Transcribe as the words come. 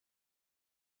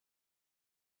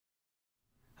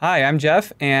Hi, I'm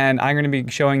Jeff, and I'm going to be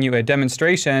showing you a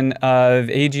demonstration of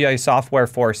AGI software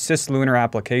for Cis-Lunar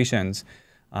applications.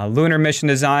 Lunar mission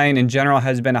design in general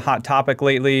has been a hot topic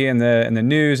lately in the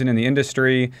news and in the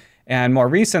industry, and more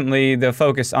recently the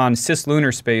focus on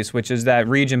cis-lunar space, which is that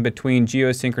region between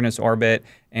geosynchronous orbit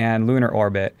and lunar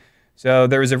orbit. So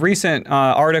there was a recent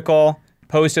article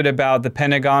posted about the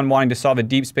Pentagon wanting to solve a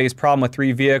deep space problem with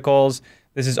 3 vehicles.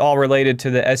 This is all related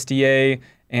to the SDA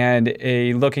and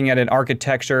looking at an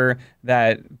architecture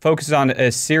that focuses on a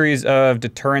series of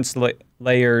deterrence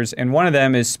layers, and one of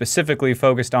them is specifically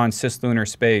focused on cis-lunar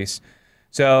space.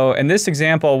 So in this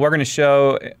example, we're going to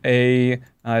show a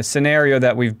scenario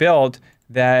that we've built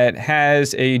that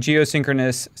has a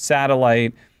geosynchronous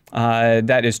satellite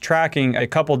that is tracking a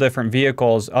couple different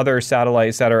vehicles, other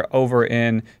satellites that are over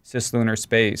in cis-lunar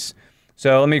space.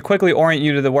 So let me quickly orient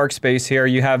you to the workspace here.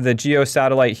 You have the geo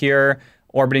satellite here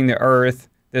orbiting the Earth.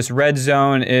 This red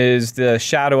zone is the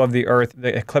shadow of the Earth,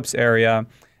 the eclipse area.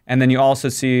 And then you also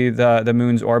see the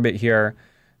moon's orbit here.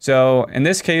 So in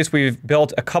this case, we've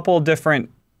built a couple different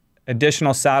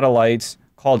additional satellites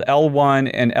called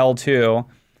L1 and L2.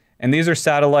 And these are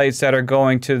satellites that are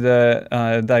going to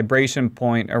the vibration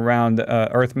point around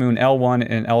the Earth-Moon L1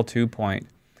 and L2 point.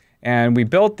 And we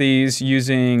built these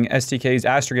using STK's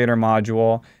Astrogator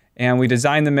module. And we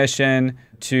designed the mission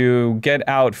to get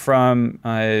out from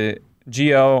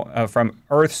from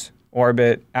Earth's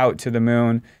orbit out to the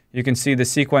moon. You can see the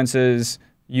sequences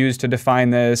used to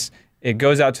define this. It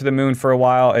goes out to the moon for a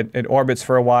while, it orbits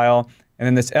for a while, and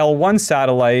then this L1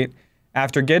 satellite,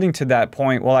 after getting to that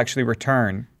point, will actually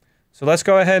return. So let's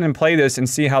go ahead and play this and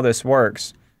see how this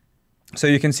works. So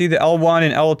you can see the L1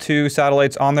 and L2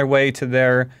 satellites on their way to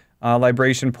their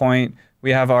libration point.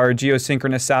 We have our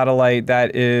geosynchronous satellite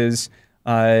that is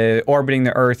orbiting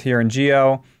the Earth here in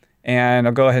geo. And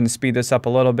I'll go ahead and speed this up a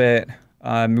little bit.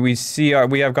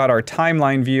 We have got our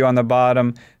timeline view on the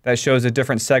bottom that shows the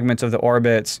different segments of the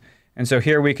orbits. And so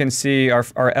here we can see our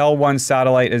L1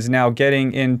 satellite is now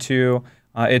getting into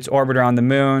its orbit around the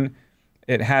moon.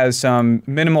 It has some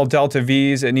minimal delta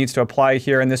V's it needs to apply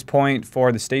here in this point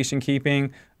for the station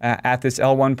keeping at this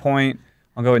L1 point.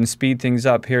 I'll go ahead and speed things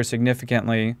up here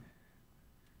significantly.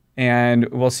 And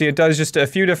we'll see it does just a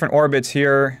few different orbits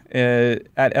here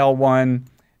at L1.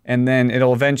 And then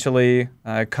it'll eventually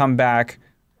come back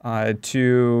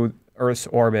to Earth's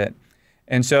orbit.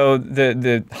 And so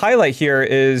the highlight here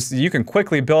is you can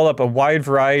quickly build up a wide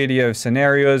variety of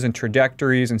scenarios and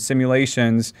trajectories and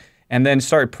simulations, and then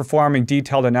start performing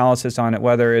detailed analysis on it,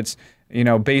 whether it's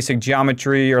basic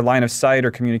geometry or line of sight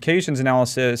or communications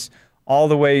analysis, all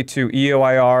the way to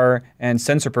EOIR and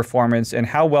sensor performance, and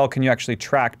how well can you actually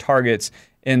track targets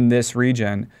in this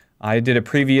region. I did a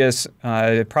previous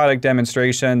product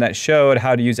demonstration that showed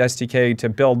how to use STK to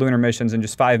build lunar missions in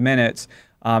just 5 minutes.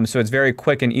 So it's very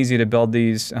quick and easy to build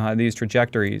these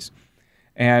trajectories.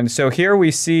 And so here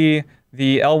we see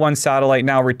the L1 satellite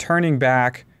now returning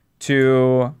back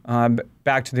to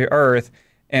the Earth.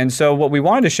 And so what we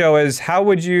wanted to show is how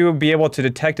would you be able to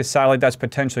detect a satellite that's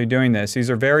potentially doing this? These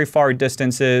are very far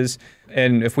distances,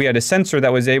 and if we had a sensor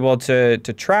that was able to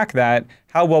track that,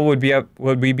 how well would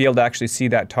we be able to actually see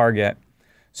that target?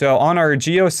 So on our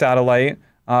GEO satellite,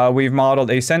 we've modeled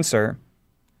a sensor,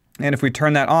 and if we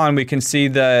turn that on, we can see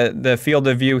the field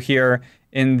of view here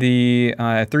in the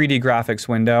 3D graphics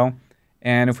window.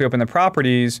 And if we open the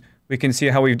properties, we can see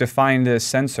how we've defined this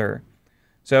sensor.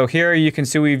 So here you can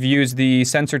see we've used the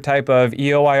sensor type of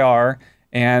EOIR,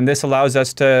 and this allows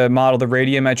us to model the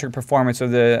radiometric performance of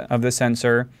the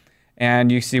sensor.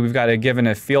 And you see we've got given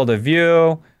a field of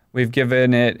view, we've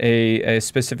given it a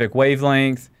specific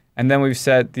wavelength, and then we've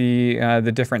set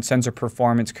the different sensor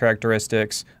performance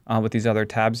characteristics with these other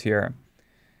tabs here.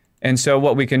 And so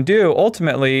what we can do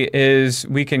ultimately is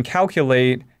we can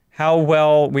calculate how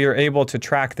well we are able to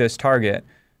track this target.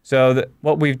 So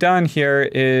what we've done here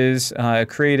is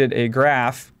created a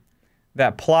graph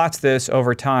that plots this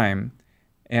over time.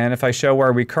 And if I show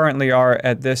where we currently are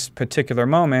at this particular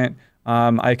moment,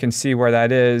 I can see where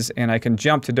that is, and I can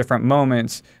jump to different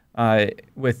moments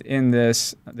within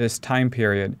this time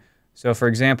period. So for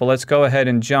example, let's go ahead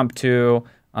and jump to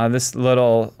this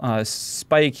little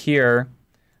spike here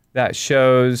that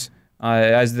shows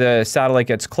as the satellite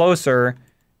gets closer,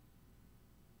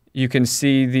 you can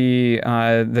see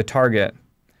the target.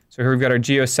 So here we've got our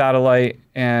GEO satellite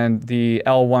and the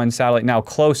L1 satellite now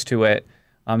close to it.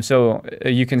 So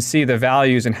you can see the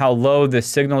values and how low the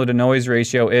signal to noise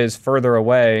ratio is further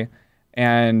away.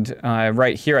 And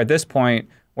right here at this point,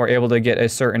 we're able to get a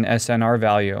certain SNR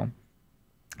value.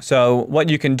 So what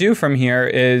you can do from here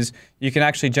is you can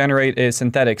actually generate a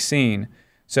synthetic scene.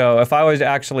 So if I was to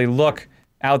actually look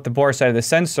out the bore side of the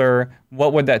sensor,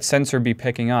 what would that sensor be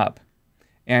picking up?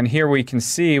 And here we can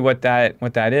see what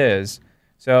that is.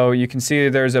 So you can see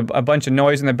there's a bunch of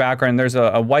noise in the background. There's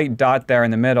a white dot there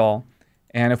in the middle.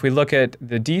 And if we look at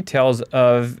the details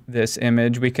of this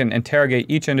image, we can interrogate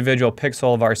each individual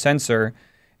pixel of our sensor,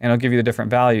 and it'll give you the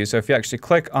different values. So if you actually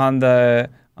click on the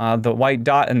white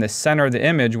dot in the center of the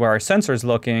image where our sensor is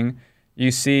looking, you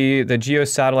see the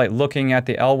geosatellite looking at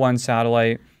the L1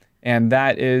 satellite, and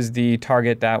that is the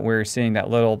target that we're seeing, that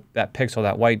pixel,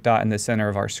 that white dot in the center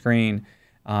of our screen.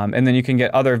 And then you can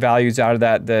get other values out of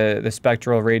that, the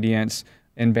spectral radiance,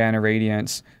 in-band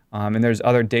irradiance, and there's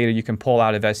other data you can pull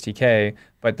out of STK.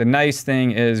 But the nice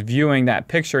thing is viewing that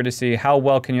picture to see how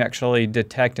well can you actually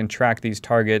detect and track these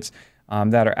targets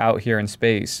that are out here in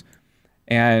space.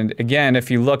 And again, if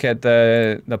you look at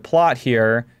the plot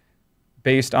here,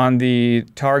 based on the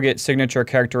target signature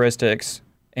characteristics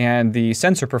and the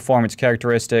sensor performance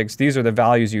characteristics, these are the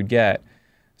values you'd get.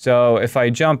 So if I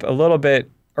jump a little bit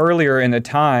earlier in the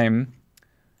time,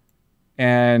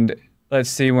 and let's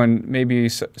see when maybe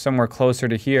somewhere closer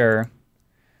to here,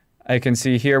 I can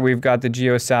see here we've got the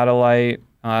geosatellite.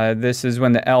 This is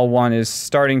when the L1 is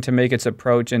starting to make its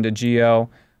approach into geo.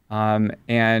 And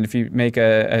if you make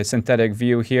a synthetic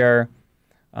view here,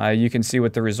 you can see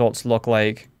what the results look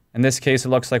like. In this case, it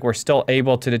looks like we're still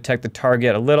able to detect the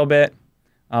target a little bit,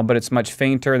 but it's much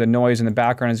fainter. The noise in the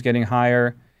background is getting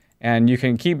higher. And you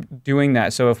can keep doing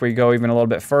that. So if we go even a little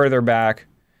bit further back,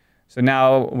 so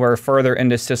now we're further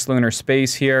into cis-lunar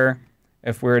space here.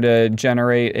 If we're to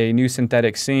generate a new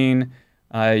synthetic scene,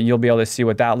 you'll be able to see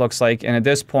what that looks like. And at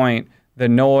this point, the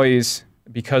noise,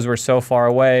 because we're so far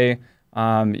away,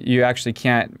 you actually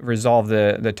can't resolve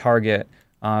the target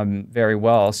very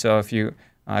well. So if you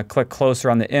click closer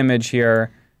on the image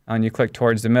here, and you click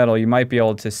towards the middle, you might be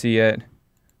able to see it.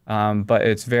 But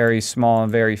it's very small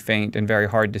and very faint and very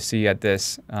hard to see at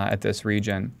this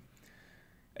region.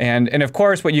 And of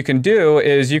course, what you can do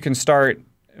is you can start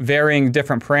varying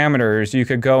different parameters. You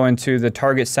could go into the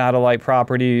target satellite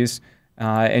properties,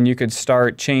 and you could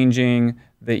start changing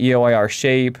the EOIR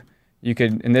shape. You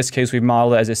could, in this case, we've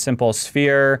modeled it as a simple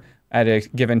sphere at a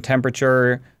given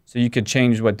temperature. So you could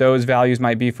change what those values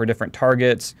might be for different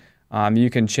targets. You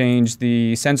can change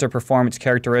the sensor performance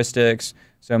characteristics.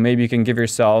 So maybe you can give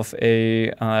yourself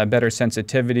a better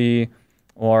sensitivity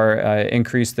or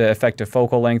increase the effective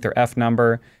focal length or F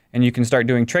number. And you can start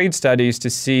doing trade studies to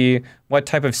see what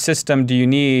type of system do you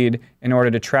need in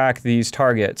order to track these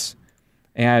targets.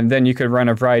 And then you could run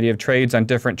a variety of trades on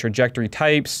different trajectory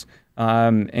types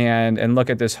and look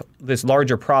at this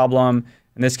larger problem.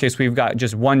 In this case, we've got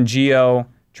just one geo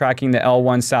tracking the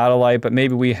L1 satellite, but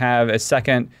maybe we have a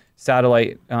second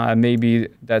satellite maybe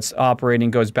that's operating,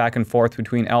 goes back and forth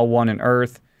between L1 and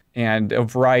Earth, and a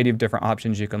variety of different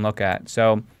options you can look at.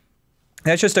 So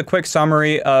that's just a quick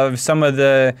summary of some of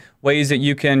the ways that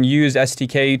you can use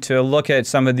STK to look at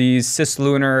some of these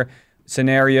cis-lunar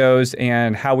scenarios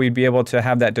and how we'd be able to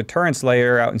have that deterrence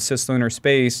layer out in cis-lunar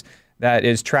space that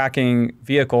is tracking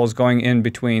vehicles going in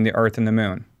between the Earth and the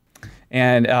Moon.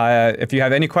 And if you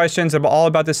have any questions all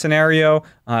about this scenario,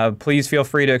 please feel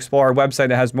free to explore our website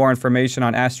that has more information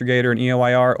on Astrogator and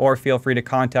EOIR, or feel free to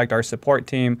contact our support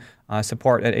team,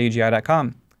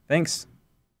 support@agi.com. Thanks.